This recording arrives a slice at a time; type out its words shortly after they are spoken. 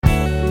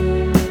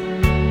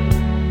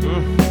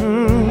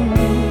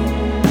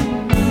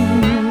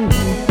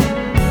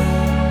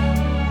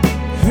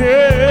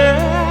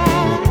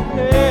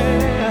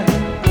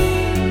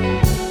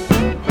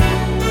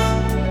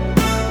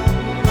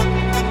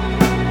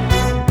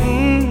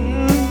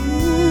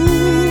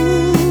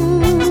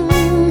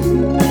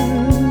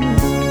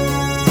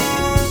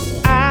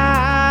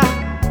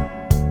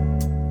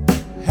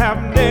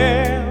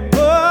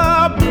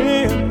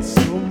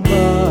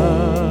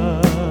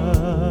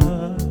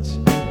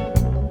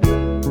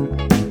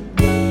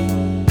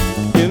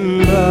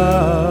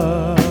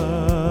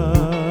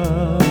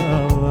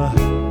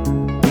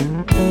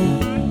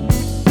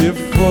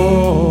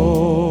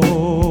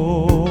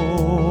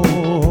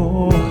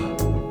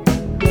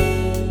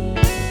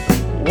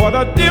What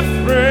a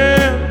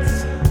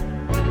difference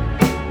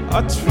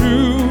a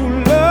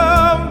true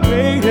love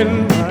made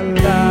in my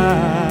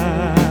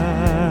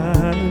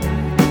life.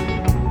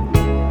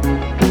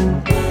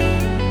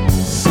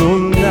 So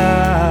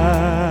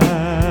nice,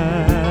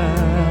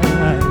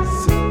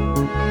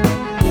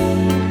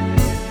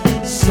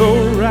 so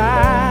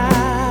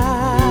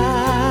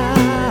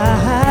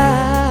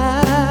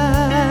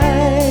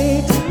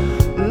right.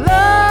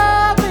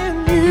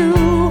 Loving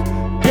you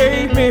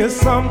gave me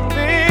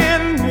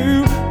something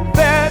new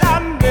that I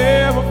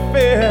never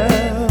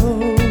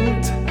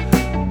felt,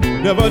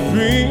 never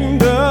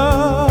dreamed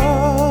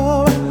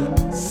of.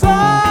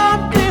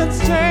 Something's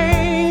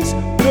changed,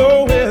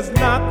 though it's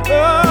not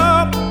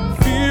the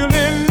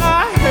feeling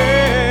I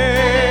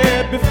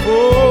had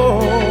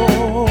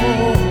before.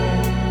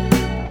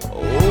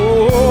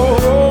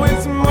 Oh,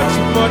 it's much,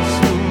 much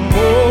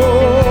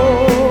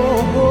more.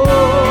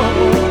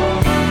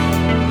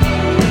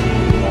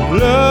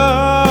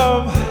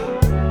 Love,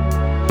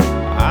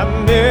 I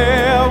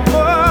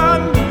never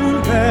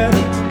knew that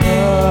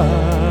touch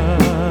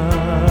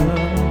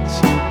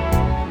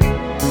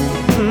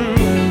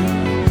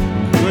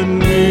could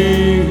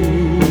mean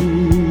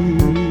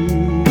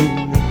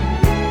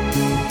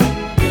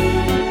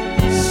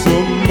so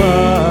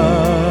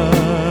much.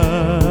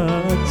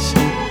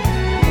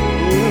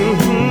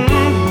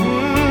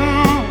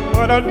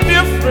 What a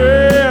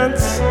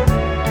difference!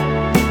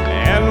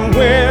 And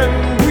when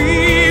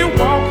we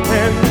walk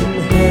hand in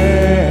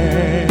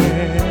hand,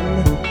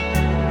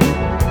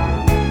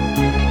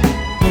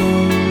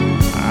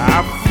 I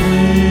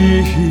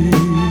feel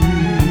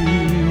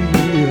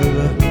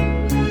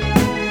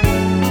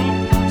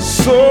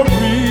so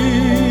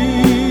real.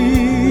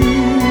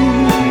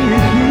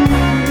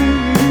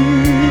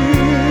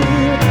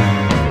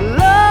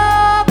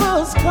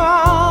 Lovers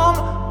come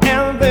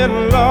and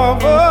then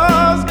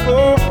lovers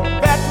go.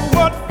 That's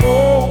what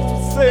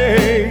folks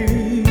say.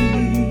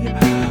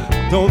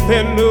 Don't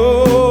they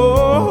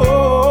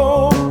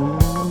know?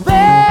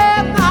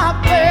 They're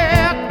not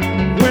there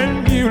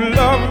when you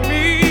love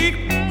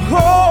me.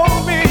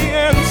 Hold me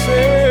and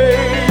say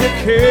you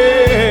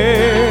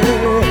care.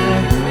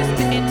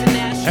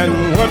 And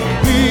what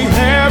we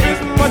have is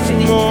much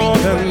more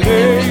than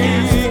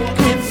they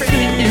could see.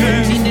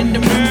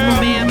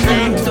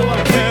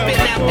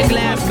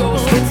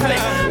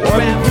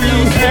 What we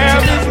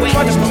have is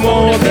much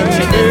more than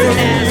they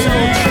could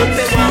see.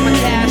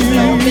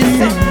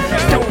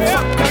 Don't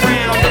fuck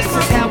around, this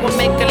is how I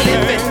make a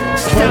living.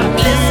 Stop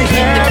listening,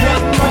 hit the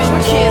rock,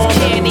 my kids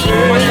can't eat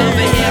my love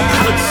and hip.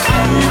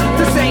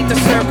 This ain't the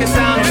circus,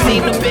 I don't see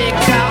no big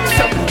talk.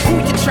 So who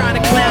you trying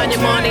to clown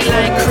your money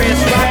like Chris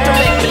Rock? Don't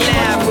make me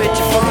laugh with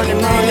your funny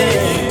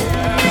money.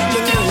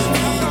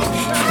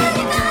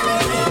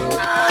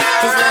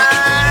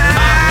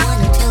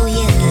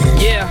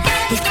 Yeah.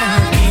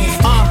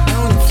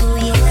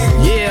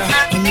 Yeah.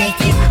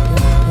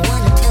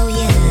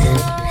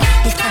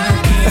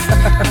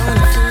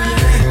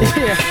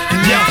 Yeah,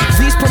 yeah.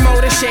 These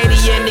promoters shady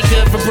and they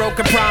good for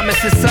broken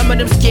promises. Some of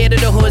them scared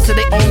of the hood, so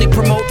they only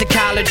promote the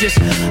colleges.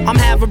 I'm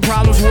having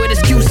problems with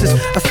excuses,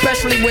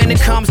 especially when it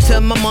comes to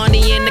my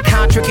money and the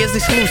contract is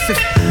exclusive.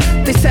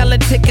 They selling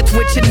tickets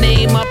with your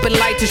name up and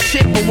like the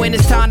shit, but when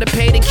it's time to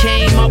pay, they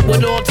came up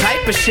with all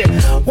type of shit.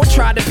 One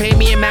tried to pay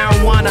me in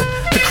marijuana.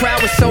 The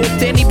crowd was so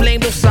thin, he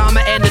blamed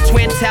Osama and the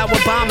Twin Tower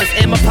bombers.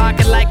 In my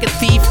pocket like a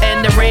thief,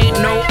 and there ain't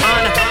no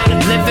honor.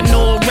 Living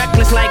all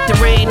reckless like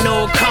there ain't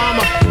no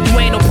karma. You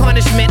ain't no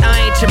punishment, I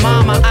ain't your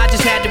mama. I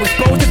just had to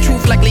expose the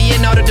truth like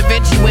Leonardo da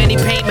Vinci when he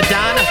paint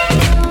Madonna.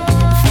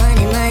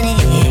 Funny money,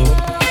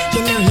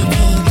 you know you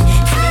mean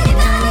funny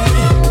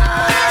money.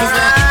 It's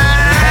like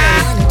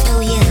I wanna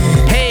tell you,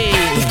 Hey,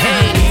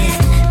 hey,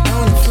 I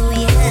wanna fool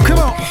you, come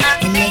on.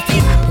 and make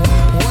you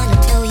wanna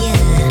tell you.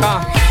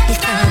 It's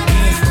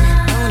promise, I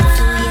wanna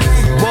fool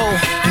you, Whoa.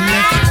 and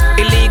make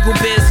you. Illegal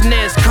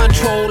business,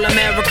 control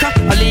America.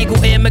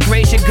 Illegal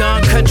immigration,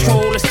 gun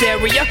control,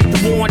 hysteria.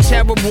 The war on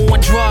terror, war on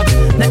drugs.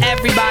 Now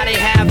everybody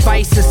have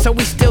vices, so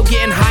we still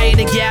getting higher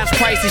than gas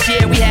prices.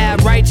 Yeah, we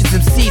have righteous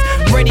MCs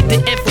ready to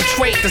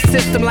infiltrate the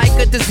system like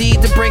a disease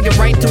to bring it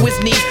right to his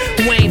knees.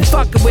 Who ain't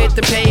fucking with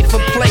the pay for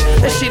play?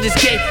 That shit is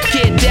gay.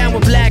 Get down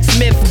with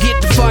Blacksmith,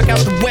 get the fuck out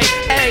the way.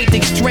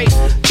 Everything straight,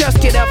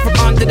 just get up from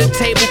under the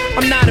table.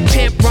 I'm not a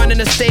pimp running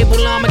a stable,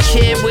 I'm a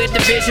kid with the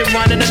vision,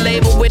 running a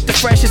label with the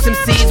freshest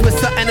MCs with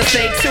something to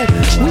say too.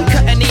 We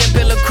cutting the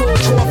umbilical cord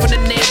from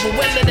the navel,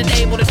 willing and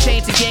able to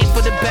change the game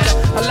for the better.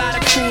 A lot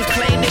of crews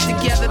claim they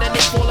together, then they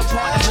fall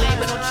apart and blame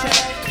it on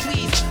cheddar.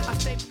 Please, I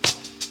say.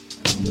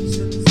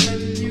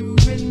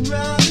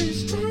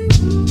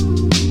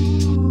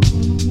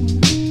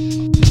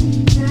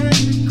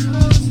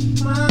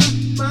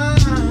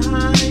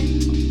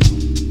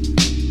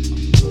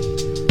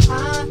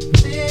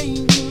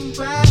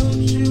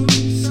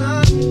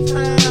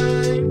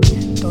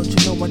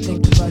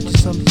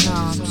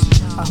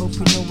 I hope you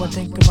know I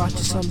think about you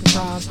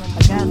sometimes.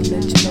 I gotta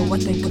let you know I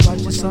think about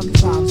you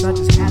sometimes. I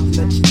just had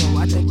to let you know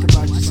I think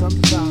about you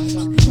sometimes.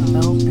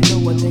 I hope you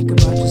know I think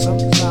about you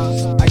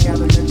sometimes. I gotta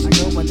let you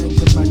know I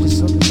think about you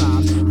sometimes.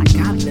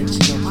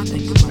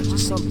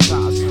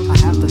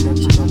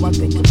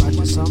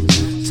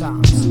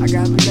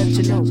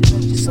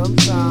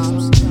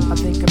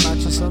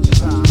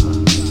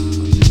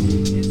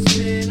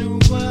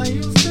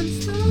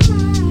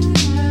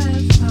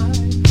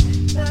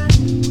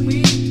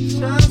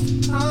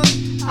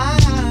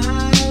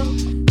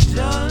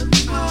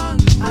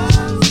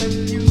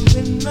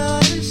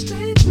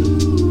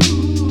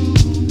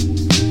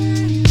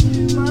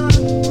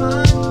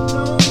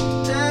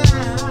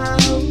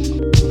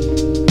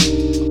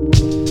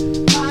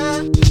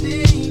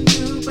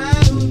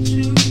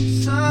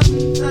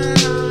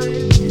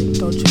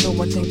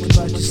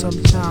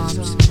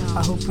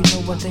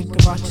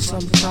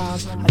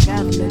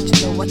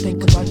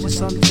 you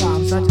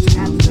sometimes. I just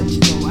have to let you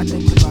know I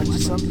think about you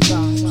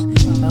sometimes. I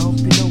hope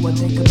you know I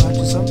think about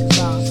you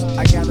sometimes.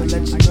 I gotta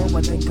let you know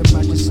I think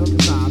about you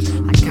sometimes.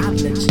 I gotta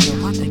let you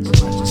know I think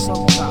about you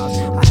sometimes.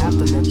 I have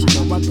to let you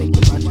know I think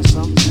about you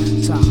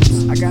sometimes.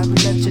 I gotta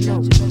let you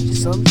know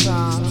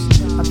sometimes.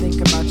 I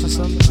think about you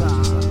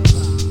sometimes.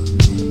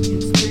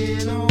 It's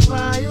been a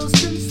while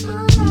since the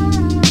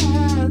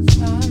last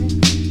time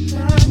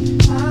that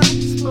I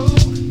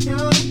spoke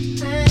your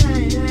name.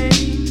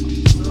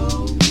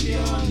 Spoke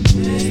your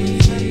name.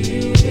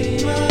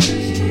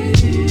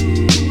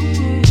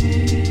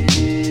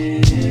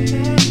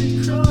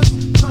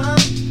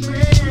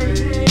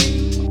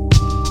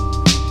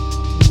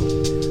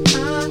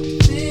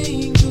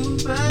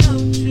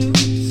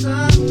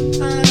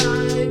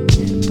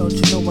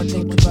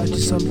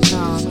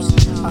 Sometimes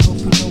I hope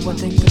you know I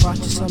think about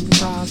you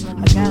sometimes. I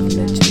gotta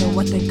let you know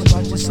I think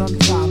about you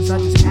sometimes. I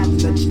just have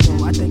to let you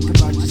know I think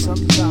about you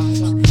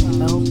sometimes. I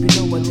hope you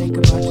know I think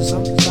about you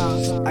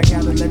sometimes. I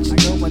gotta let you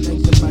know I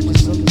think about you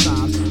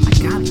sometimes. I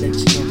gotta let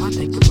you know I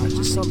think about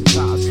you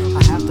sometimes.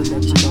 I have to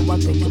let you know I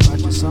think about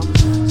you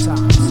sometimes.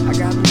 I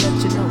gotta let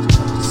you know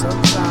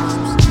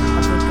sometimes.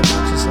 I think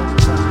about you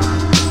sometimes.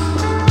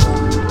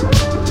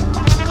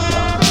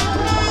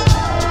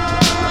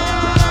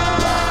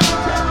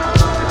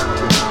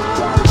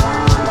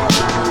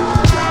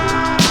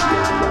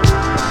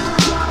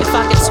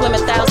 Swim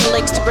 1,000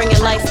 lakes to bring your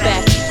life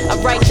back. I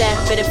write that,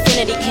 but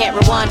infinity can't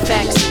rewind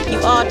facts. You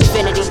are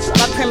divinity.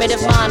 My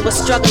primitive mind was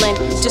struggling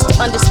just to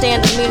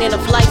understand the meaning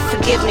of life.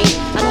 Forgive me,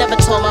 I never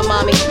told my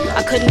mommy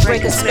I couldn't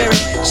break her spirit.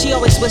 She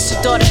always wished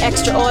her daughter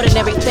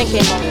extraordinary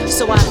thinking.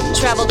 So I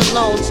traveled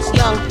alone,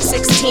 young,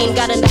 16,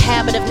 got in the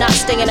habit of not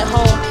staying at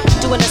home,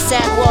 doing a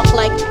sad walk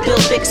like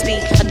Bill Bixby,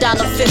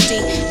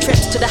 $1.50,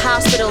 trips to the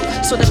hospital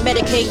so the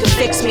Medicaid could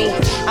fix me.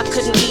 I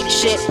couldn't eat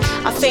shit,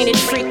 I fainted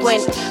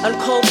frequent on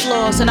cold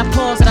floors, and I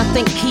pause and I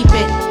think, keep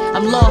it.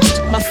 I'm lost,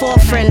 my 4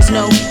 friends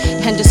know,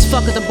 and just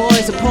fuck with the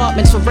boys'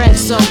 apartments for rent.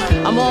 So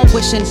I'm all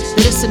wishing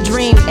that it's a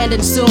dream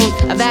ending soon.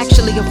 I've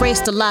actually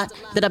erased a lot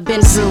that I've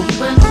been through.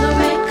 When the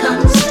rain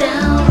comes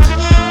down,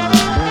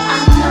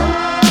 I know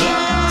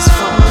it's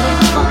falling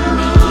for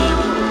me,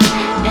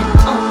 and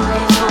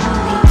only for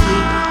me.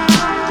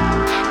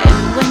 And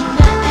when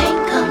the pain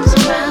comes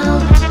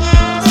around,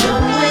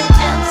 somewhere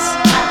else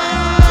I'd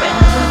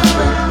rather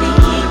would be.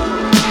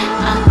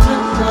 I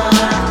know what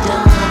I've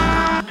done.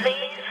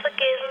 Please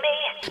forgive me.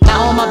 Now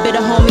all my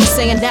bitter homies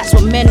saying that's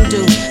what men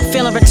do,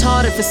 feeling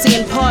retarded for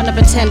seeing partner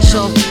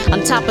potential.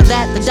 On top of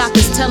that, the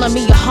doctor's telling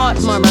me your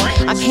heart murmur.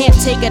 I can't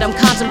take it, I'm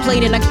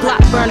contemplating a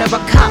Glock burner, a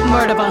cop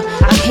murderer.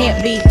 I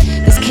can't be,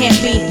 this can't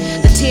be.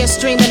 The tears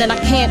streaming and I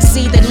can't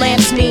see, they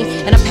lance me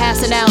and I'm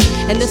passing out.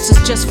 And this is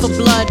just for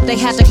blood, they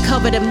had to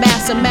cover the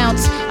mass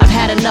amounts. I've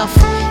had enough,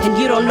 and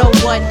you don't know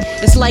what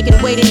it's like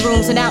in waiting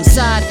rooms and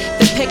outside.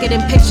 The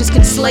picketing pictures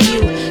can slay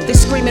you. They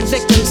screaming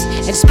victims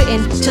and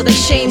spitting till they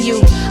shame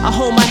you. I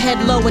hold my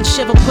head low and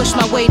shiver, push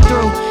my way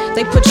through.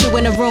 They put you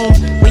in a room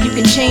where you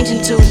can change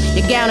into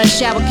your gown and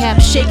shower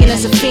cap, shaking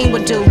as a fiend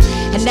would do.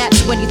 And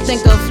that's when you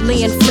think of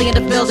Leon fleeing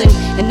the building.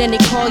 And then they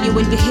call you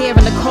and you're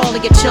hearing the call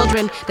of your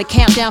children. They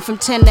count down from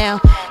 10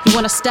 now. You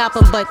wanna stop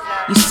them, but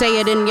you say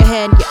it in your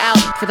head, you're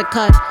out for the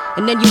cut.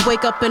 And then you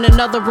wake up in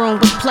another room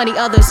with plenty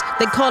others.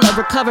 They call it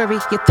recovery,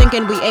 you're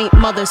thinking we ain't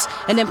mothers.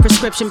 And then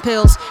prescription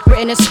pills,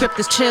 written in script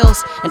as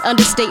chills. An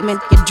understatement,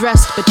 you're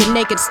dressed but you're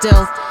naked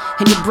still.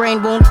 And your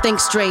brain won't think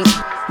straight.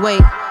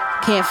 Wait,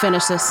 can't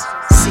finish this.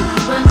 See,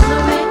 when the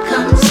rain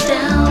comes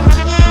down,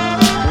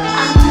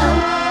 I know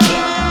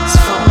it's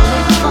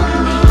falling for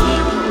me,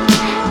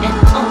 and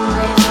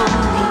only for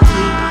me.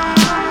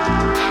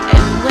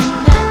 And when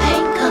the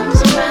pain comes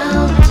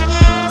around,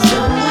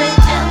 somewhere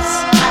else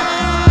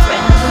I'd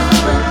rather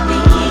would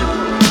be.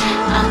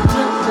 I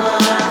know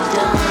what I've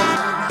done.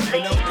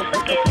 Please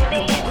forgive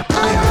me.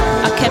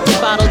 I kept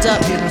it bottled up.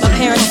 My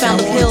parents found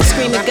the pill,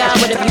 screaming, God,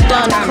 what have you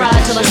done?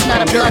 Cried till I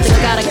snotted blood and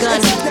got a gun.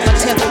 My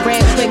temper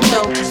ran quick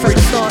though, from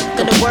the thought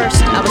that the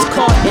worst, I was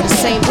caught in the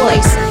same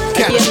place.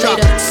 A year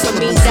later, for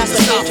me, that's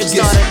when hatred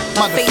started.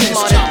 My faith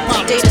martyred,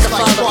 the date of the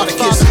father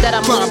that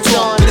I moved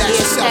on.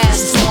 Years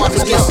passed,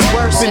 it gets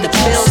worse and the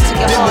bills to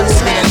your heart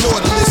smashed.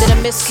 Then a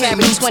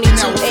miscarriage, 22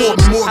 age.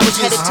 I was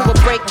headed to a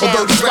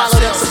breakdown,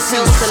 swallowed up some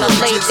pills and I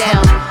laid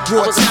down.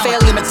 I was a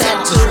failure with that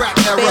too,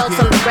 bailed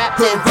from the rap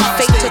den.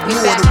 Fate took me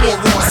back in,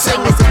 my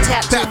fingers are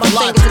tattooed, my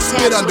fingers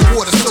are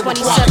tattooed.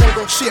 27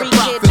 with 3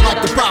 kids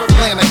like the prophet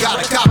land, I got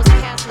a copy.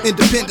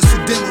 Independence who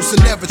demos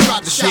and never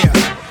tried to shop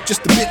it.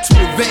 Just a bit too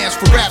advanced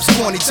for rap's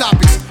corny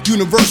topics.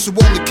 Universal,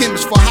 only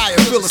chemist for higher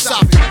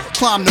philosophic.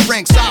 Climb the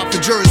ranks out for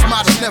jurors,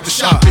 models never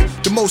shop it.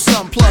 The most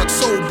unplugged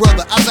soul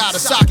brother, I was out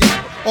of socket.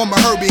 On my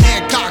Herbie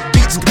Hancock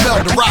beats,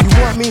 compelled to rock. You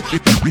want me?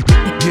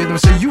 Hear them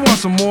say you want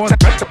some more.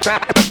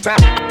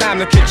 Time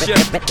to kick shit.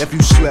 If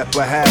you slept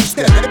a half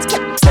step,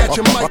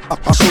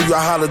 I'll show you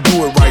how to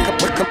do it right.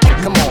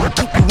 Come on.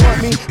 You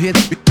want me?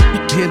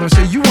 Hear them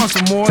say you want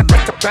some more.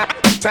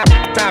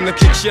 Time to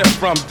kick shit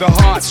from the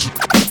heart.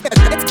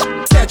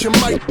 Catch your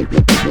mic.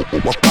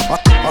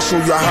 I'll show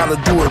you how to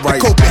do it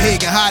right.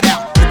 Copenhagen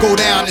hideout. Go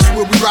down, it's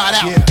where we ride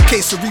out. In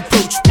case of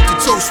reproach, with the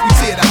toast, we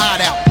tear the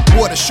hideout.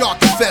 Water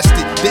shark infested,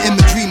 the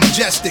imagery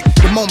majestic.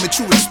 The moment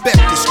you expect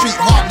it, street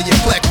hardly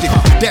eclectic.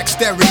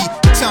 Dexterity,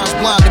 the time's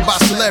blinded by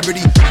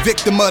celebrity.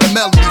 Victim of the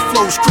melody,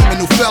 flows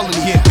criminal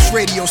felony. This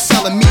radio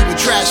selling me with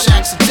trash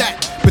acts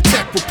attack.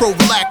 Protect with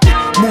prophylactic,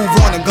 move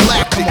on and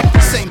galactic.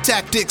 Same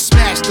tactics,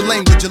 smash the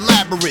language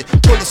elaborate.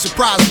 Pull a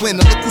surprise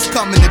winner, look who's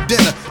coming to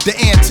dinner. The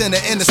antenna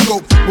in the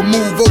scope will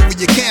move over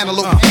your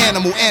cantaloupe.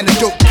 Animal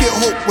antidote, kill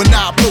hope when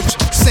I approach.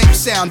 Same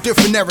sound,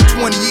 different era,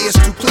 20 years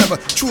too clever.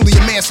 Truly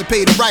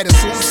emancipated writer,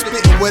 so I'm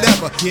spitting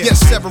whatever.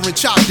 Yes, severing,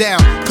 chop down,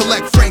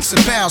 collect francs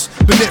and pounds.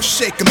 But if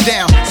shake them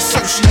down,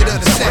 associate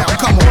of the sound.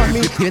 Come on,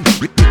 me.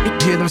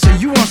 Hear them say,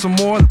 you want some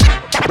more?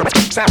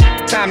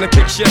 Time to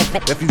kick shit.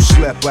 If you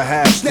slept or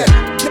half step,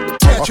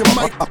 catch your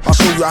mic. I'll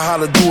show you how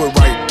to do it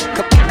right.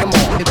 Come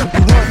on, if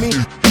you want me.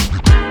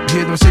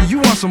 Hear them say, you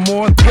want some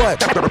more? What?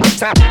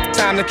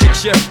 Time to kick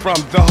shit from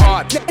the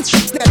heart.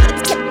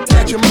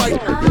 Catch your mic.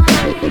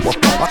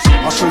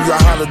 I'll show you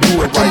how to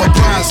do it right. My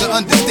blinds are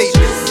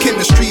understatement.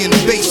 Chemistry in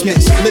the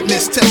basement.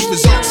 Litmus test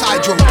results,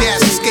 hydro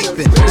gas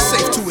escaping. It's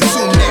safe to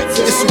assume that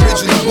it's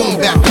original boom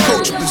back. The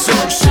culture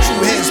preserves.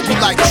 True heads be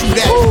like true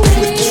that.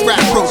 Swiftest rap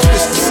approach,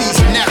 this the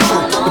season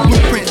natural. The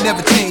blueprint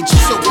never changes,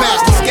 so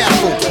past the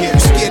scaffold. You're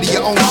scared of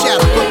your own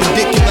shadow,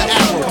 perpendicular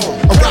arrow.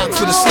 A rock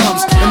for the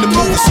slums and the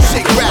movers who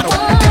shake rattle.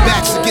 Their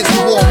backs against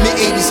the wall,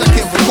 mid-80s I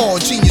can recall.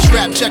 Genius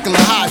rap, checking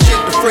the high,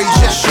 shake the phrase,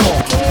 yes sure.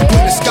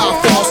 When the sky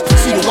falls,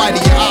 see the white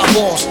of your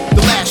eyeballs.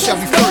 The last shall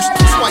be first,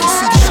 that's why you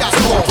see the shots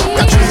fall.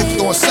 Got you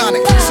hooked on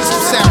sonic,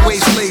 system sound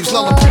wave slaves.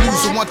 Lullaby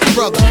producer, want the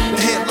brother,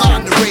 the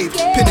headline, the rave.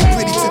 Pin and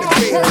gritty to the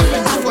grave,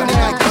 it's funny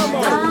like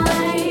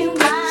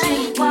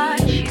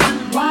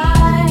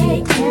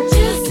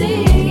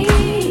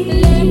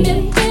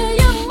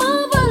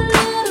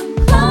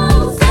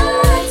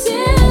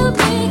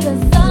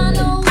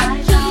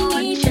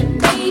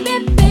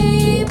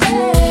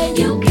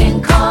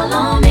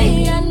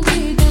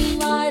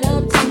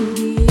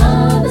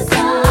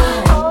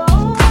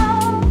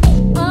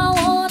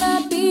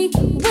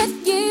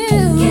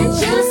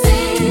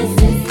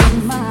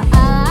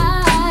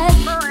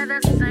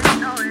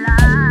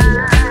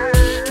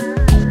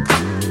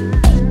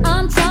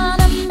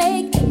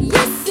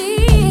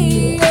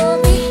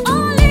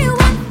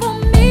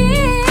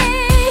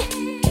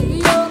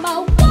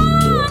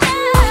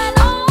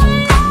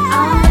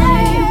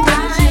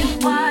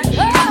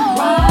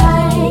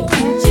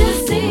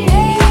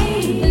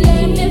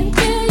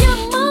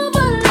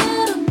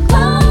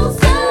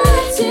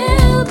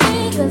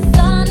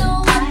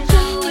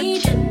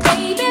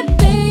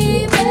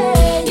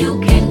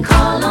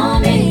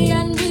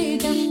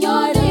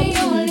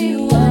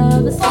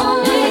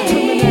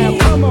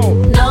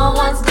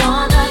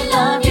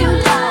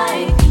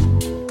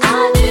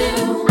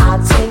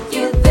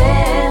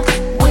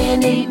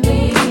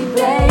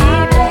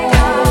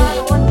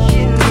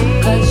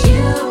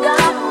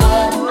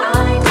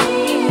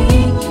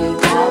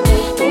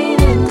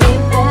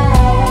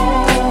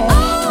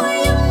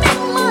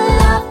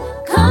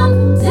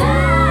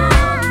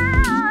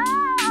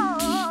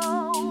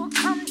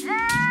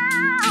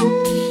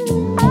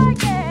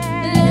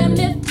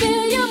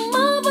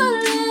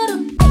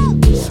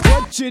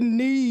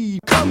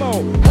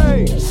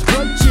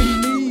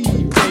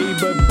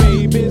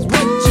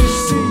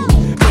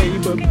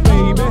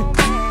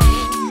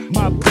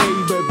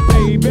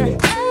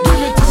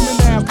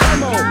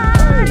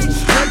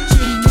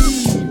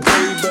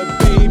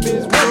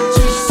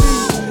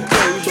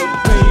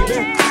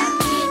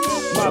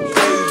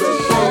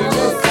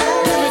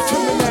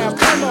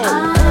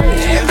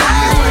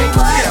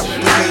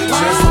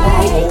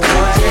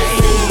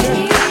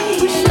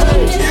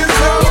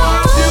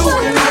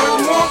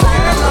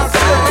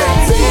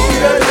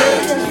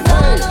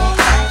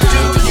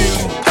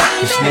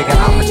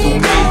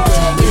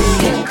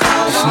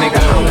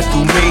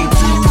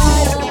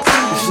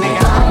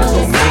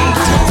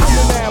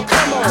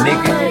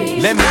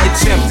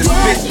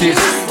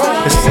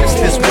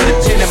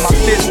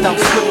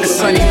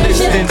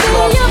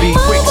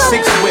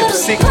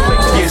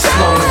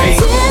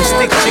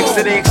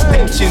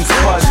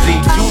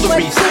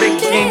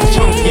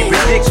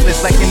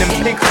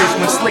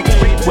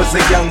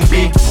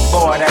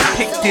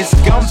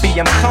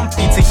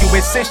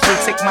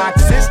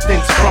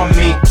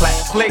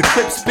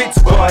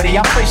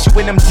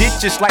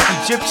just like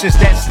Egyptians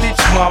that stitch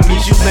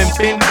mummies, you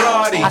limpin'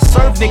 bloody. I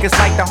serve niggas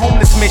like the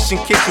homeless mission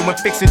kitchen when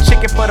fixing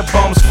chicken for the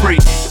bums free.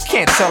 You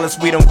can't tell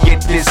us we don't get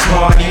this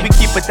money. We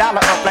keep $1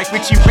 up like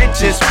Richie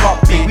Rich's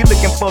puppy. We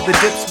looking for the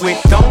dips with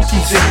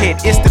donkeys to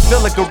hit. It's the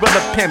Villa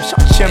Gorilla Pimps,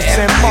 chimps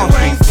and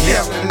monkeys. If you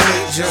ain't feeling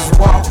it, just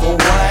walk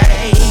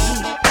away.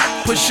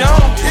 Push on.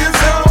 Here's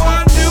how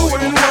I do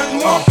it. What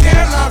more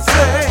can I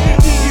say?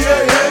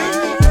 Yeah.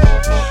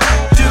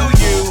 Do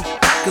you?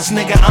 Cause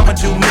nigga, I'ma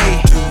do me.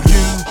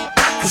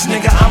 Cause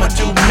nigga, I'ma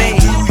do me.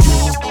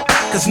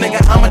 Cause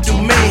nigga, I'ma do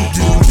me.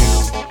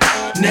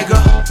 nigga.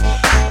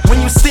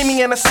 When you see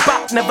me in a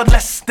spot, never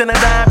less than a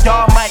dime.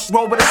 Y'all might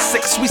roll with a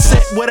 6, we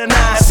sit with a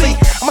 9. See,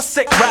 I'm a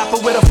sick rapper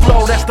with a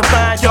flow that's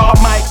divine. Y'all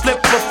might flip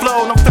a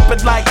flow, don't flip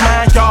it like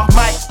mine. Y'all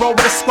might roll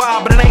with a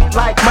squad, but it ain't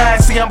like mine.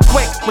 See, I'm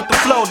quick with the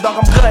flow,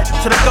 dog, I'm good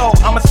to the goal.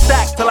 I'm a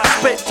stack till I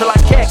spit, till I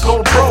can't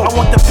go bro. I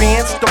want the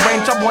Benz, the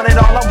range, I want it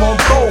all, I want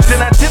both.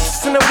 Then I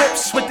dips in the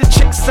whips with the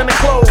chicks and the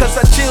clothes, cause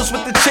I chills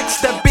with the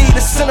chicks that be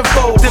the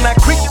centerfold. Then I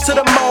creep to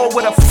the mall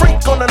with a freak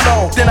on the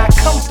low. Then I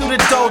come through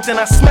the door, then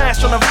I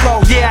smash on the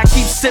floor. Yeah, I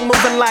keep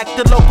moving like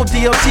the local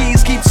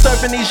DOTs. Keep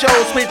serving these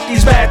shows with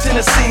these bad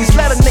Tennessees.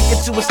 Let a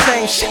nigga do his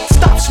thing, shit,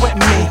 stop sweating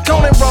me.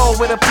 Go and roll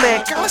with a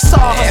plan, girl, it's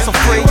all hustle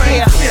free.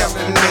 Yeah,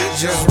 feeling me,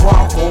 just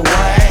walk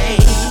away.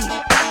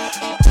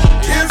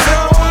 It's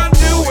how I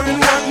do it,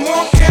 what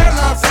more can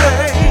I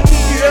say?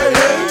 Yeah.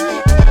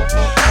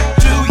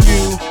 Do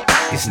you?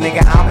 This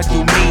nigga, I'ma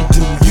do me.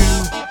 Do you?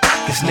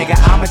 This nigga,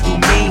 I'ma do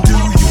me. Do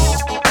you?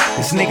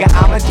 This nigga,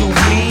 I'ma do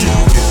me.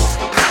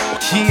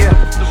 Yeah.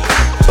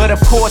 But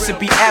of course it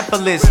be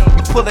effortless.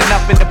 We pulling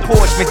up in the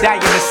Porsche,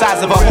 medallion the size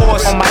of a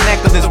horse on my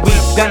necklace. We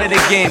done it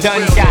again,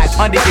 done got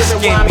under your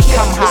skin,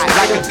 become hot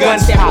like a gun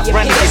pop,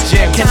 running the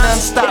gym. Can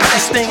unstop the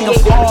sting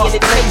of balls.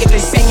 They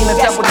singing the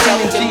double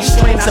team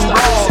G-strings and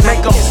balls.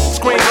 Make them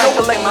scream,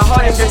 like my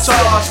heart and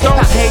guitars.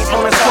 Don't hate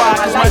on the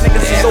squad, cause my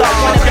niggas is so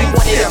one of the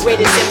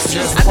greatest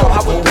MCs. I know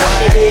how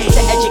important it is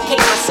to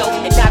educate myself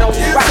and not only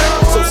write.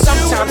 So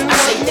sometimes I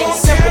say things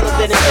simpler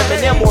than an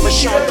Eminem or a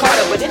Sean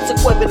Carter, but it's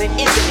equivalent,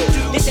 isn't it?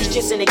 This is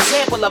just an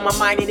example of my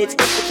mind and its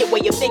intricate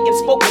way of thinking,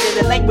 spoken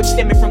in a language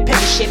stemming from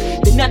penmanship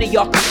that none of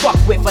y'all can fuck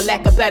with, for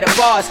lack of better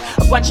bars.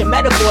 A bunch of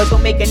metaphors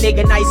don't make a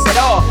nigga nice at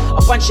all.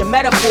 A bunch of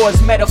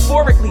metaphors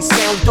metaphorically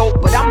sound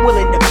dope, but I'm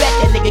willing to bet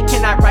that nigga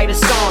cannot write a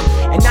song.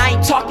 And I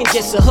ain't talking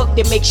just a hook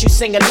that makes you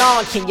sing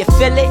along. Can you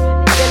feel it?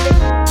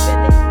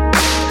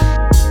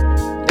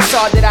 That's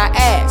all that I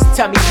ask.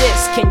 Tell me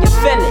this, can you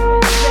feel it?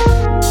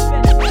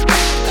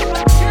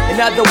 In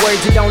other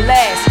words, it don't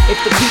last if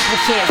the people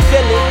can't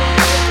feel it.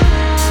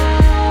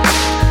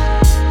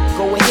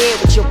 Go ahead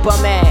with your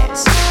bum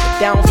ass.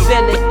 Down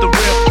feel it.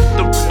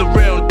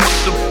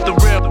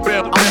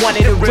 I'm one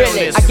of the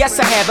realest. I guess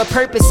I have a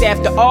purpose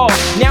after all.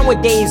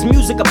 Nowadays,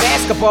 music or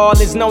basketball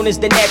is known as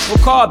the natural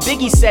call.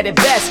 Biggie said it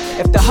best.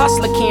 If the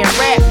hustler can't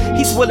rap,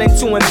 he's willing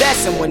to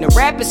invest. And when the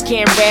rappers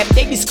can't rap,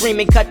 they be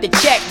screaming, cut the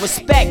check,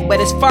 respect. But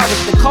as far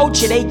as the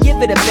culture, they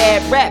give it a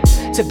bad rap.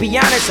 To be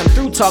honest, I'm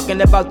through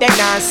talking about that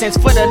nonsense.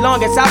 For the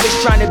longest, I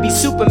was trying to be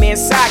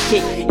Superman's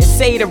sidekick and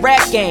say the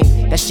rap game.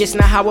 That's just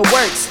not how it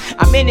works.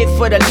 I'm in it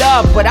for the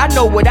love, but I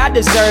know what I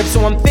deserve.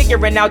 So I'm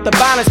figuring out the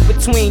balance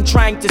between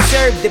trying to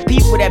serve the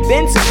people that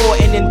been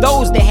supporting and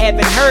those that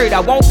haven't heard. I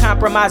won't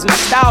compromise my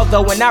style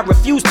though, and I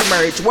refuse to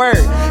merge.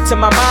 Word to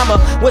my mama,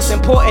 what's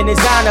important is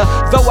honor.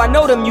 Though I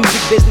know the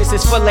music business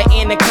is full of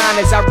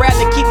anacondas, I'd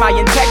rather keep my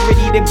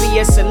integrity than be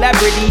a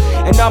celebrity.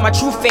 And all my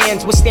true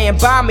fans will stand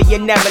by me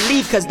and never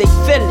leave, cause they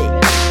feel it.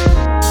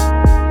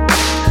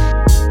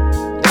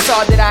 That's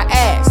all that I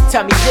ask.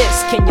 Tell me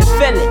this, can you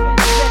feel it?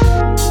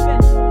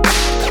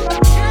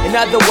 In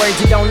other words,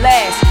 it don't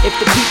last if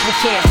the people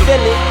can't feel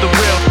it.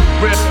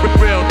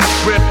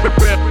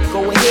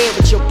 Go ahead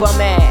with your bum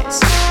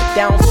ass. If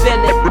they don't feel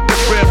it,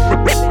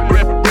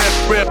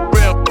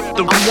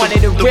 I'm one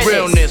of the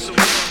realest.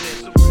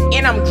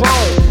 And I'm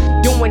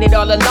grown, doing it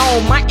all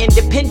alone. My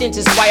independence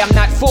is why I'm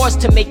not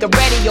forced to make a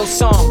radio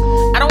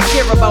song. I don't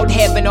care about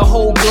having a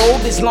whole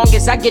globe as long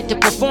as I get to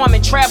perform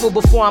and travel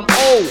before I'm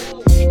old.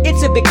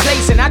 It's a big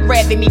place and I'd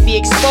rather me be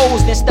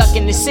exposed than stuck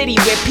in the city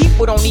where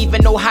people don't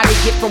even know how to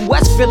get from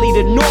West Philly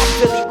to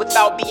North Philly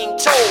without being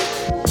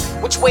told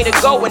which way to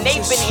go, and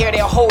they've been here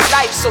their whole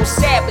life. So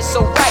sad but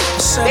so right.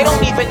 They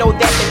don't even know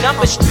that the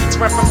number streets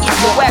run from east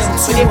to west.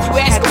 But if you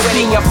ask them where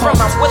they are from,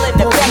 I'm willing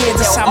to bet that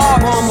they'll all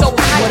be so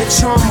hyped.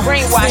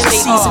 Brainwashed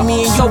they are,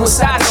 so was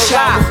I no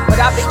lie.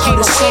 But I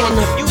became a fan of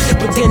the music,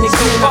 but then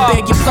again I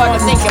beg your pardon.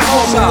 Thinking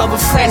Mozart,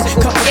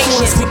 classical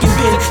creation.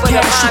 For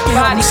the mind,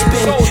 body, and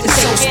soul to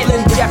take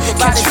in.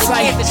 Catch a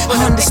flight,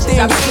 I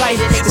understand your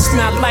plight. It's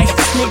not like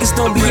niggas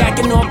don't be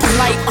acting all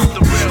polite.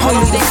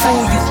 Only they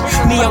fool you,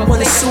 me I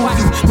wanna sue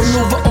you.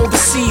 Maneuver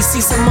overseas,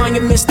 see some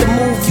monuments to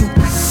move you.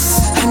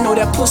 I know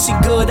that pussy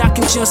good, I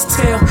can just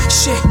tell.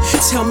 Shit,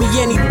 tell me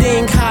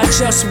anything, how I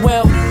just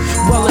well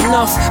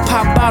enough.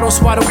 Pop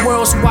bottles while the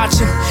world's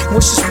watching.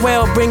 Wish us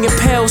well, bringing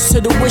pills to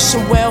the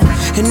wishing well.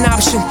 An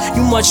option,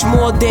 you much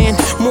more than.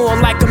 More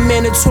like a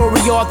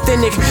mandatory,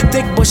 authentic.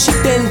 Thick but she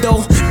thin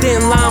though.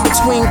 Thin line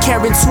between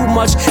caring too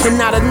much and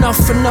not enough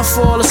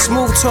for all the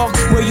smooth talk.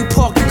 Where you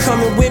park, you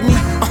coming with me?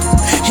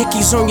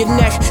 Hickeys on your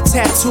neck,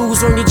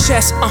 tattoos on your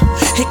chest.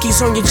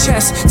 Hickeys on your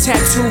chest,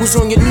 tattoos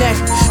on your neck.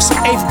 Some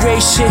 8th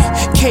grade shit,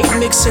 cake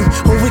mixing.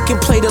 Or we can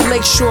play the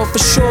lakeshore for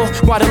sure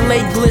while the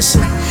lake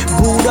glisten.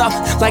 Booed up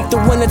like the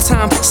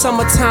wintertime,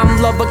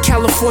 summertime lover,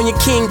 California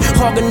king,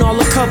 hogging all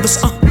the covers.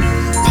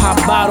 Pop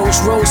bottles,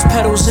 rose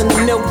petals in the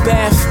milk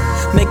bath.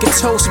 Make a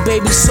toast,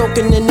 baby,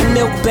 soaking in the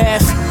milk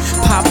bath.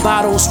 Pop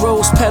bottles,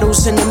 rose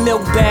petals in the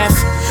milk bath.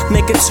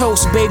 Make a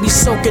toast, baby,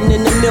 soaking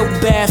in the milk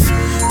bath.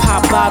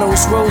 Pop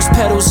bottles, rose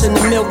petals in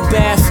the milk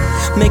bath.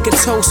 Make a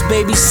toast,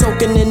 baby,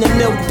 soaking in the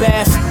milk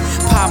bath.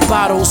 Pop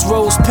bottles,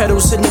 rose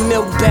petals in the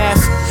milk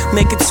bath.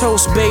 Make a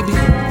toast, baby.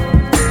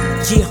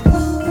 Yeah.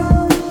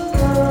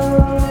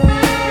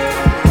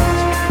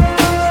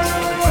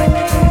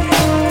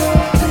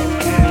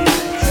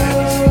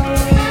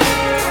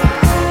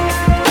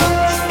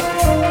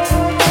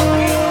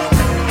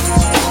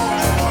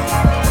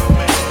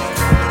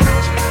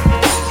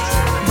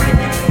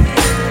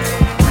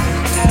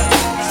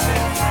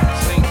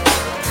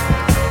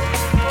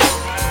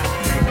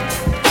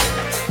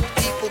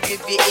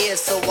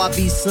 So I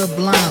be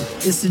sublime.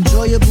 It's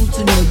enjoyable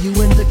to know you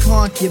in the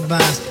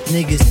concubines.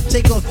 Niggas,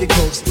 take off your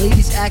coats.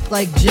 Ladies act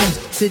like gems.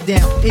 Sit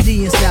down,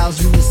 Indian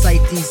styles, you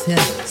recite these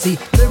hymns. See,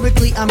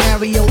 lyrically I'm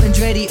Mario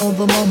Andretti on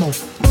the Momo.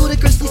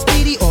 Ludicrously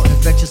speedy or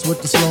infectious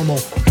with the slow-mo.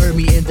 Heard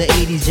me in the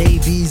 80s,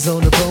 JV's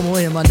on the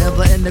promo. Am I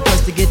never in the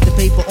quest to get the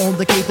paper on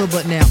the caper?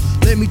 But now,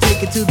 let me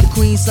take it to the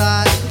Queen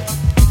side.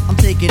 I'm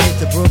taking it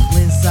to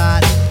Brooklyn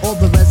side. All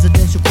the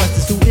residential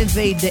questions who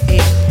invade the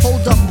air.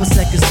 Hold up a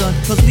second, son,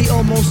 cause we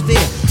almost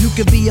there. You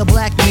could be a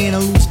black man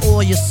and lose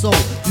all your soul.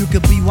 You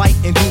could be white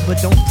and blue, but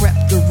don't prep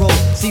the road.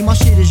 See, my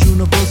shit is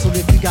universal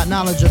if you got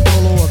knowledge of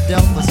Dolo or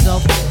Del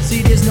myself.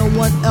 See, there's no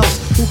one else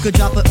who could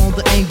drop it on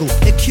the angle.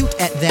 They're cute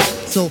at that.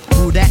 So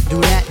do that, do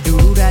that, do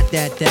that,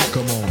 that.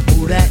 Come on.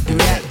 Do that, do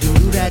that, do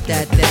that,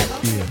 that.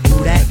 Yeah.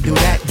 Do that, do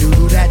that, do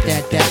that,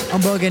 that.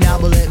 I'm bugging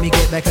out, but let me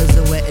get back cause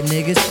I'm wetting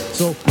niggas.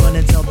 So run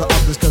and tell the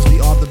others cause we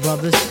are the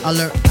brothers. I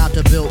learned how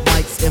to build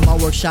mics in my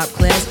workshop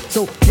class.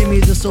 So give me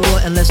the sword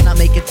and let's not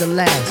make it the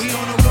last. We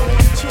on a road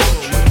tour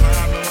with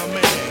my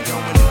man,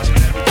 going each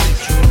and every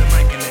place with the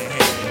mic in their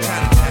hand.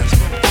 Trying to pass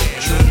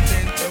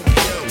London,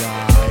 Tokyo.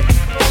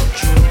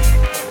 True.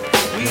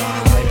 We on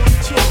a road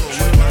tour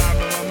with my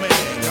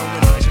man,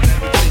 going each and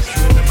every place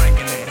with the mic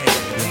in their hand.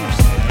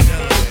 Houston,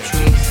 Delaware,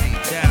 DC,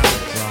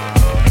 Dallas.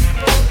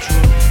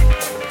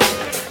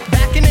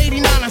 Back in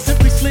 '89, I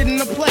simply slid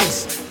into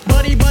place.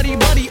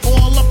 Buddy,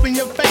 all up in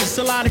your face.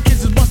 A lot of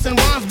kids was busting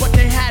rhymes, but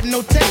they had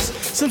no taste.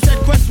 Some said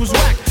Quest was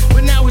whack,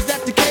 but now is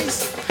that the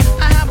case?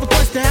 I have a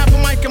quest to have a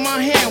mic in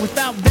my hand.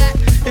 Without that,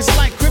 it's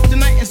like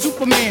Kryptonite and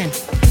Superman.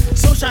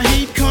 So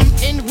Shaheed come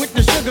in with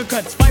the sugar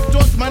cuts. Fife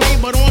Dog's my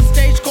name, but on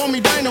stage call me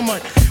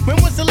Dynamite.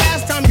 When was the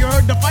last time you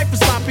heard the fight for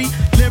sloppy?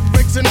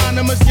 Lyrics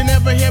anonymous, you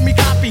never hear me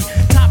copy.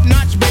 Top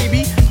notch,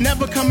 baby,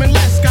 never coming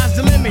less. Sky's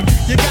the limit,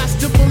 you got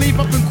to believe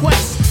up in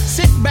Quest.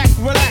 Sit back,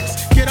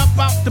 relax, get up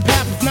out the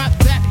path. If not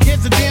that,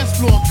 here's the dance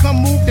floor, come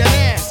move that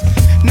ass.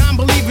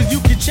 Non-believers, you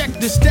can check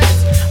the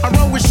stats. I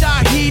roll with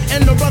Shaheed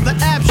and the brother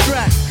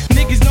Abstract.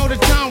 Niggas know the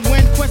time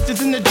when Quest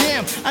is in the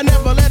jam. I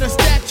never let a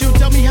statue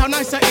tell me how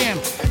nice I am.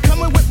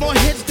 Coming with more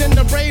hits than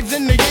the Braves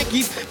and the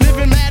Yankees.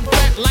 Living mad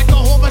fat like a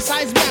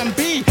oversized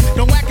Bambi.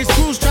 The wackest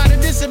crews try to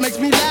diss it, makes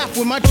me laugh.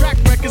 When my track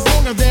record's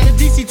longer than a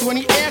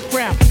DC-20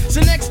 aircraft.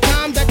 So next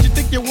time that you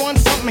think you want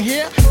something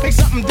here, make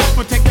something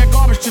different, take that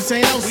garbage to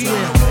St.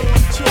 Elsewhere.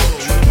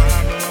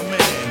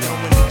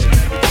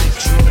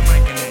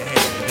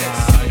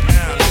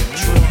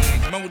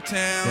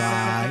 Motown.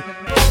 Right.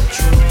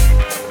 True.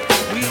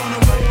 We on a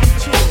road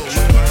tour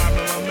with my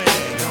man,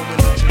 going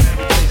each and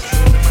every place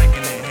with the mic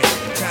in their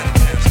hand.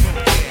 Chinatown,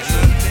 Spokane,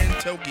 London,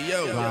 Tokyo.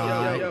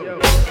 Right.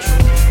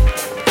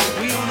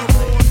 We on a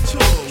road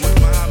tour with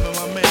my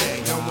man,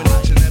 going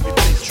each and every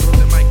place with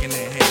the mic in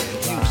their hand.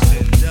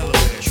 Houston,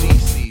 Delaware,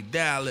 DC,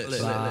 Dallas.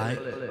 Right.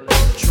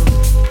 True.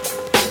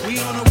 We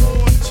on a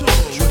road tour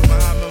with my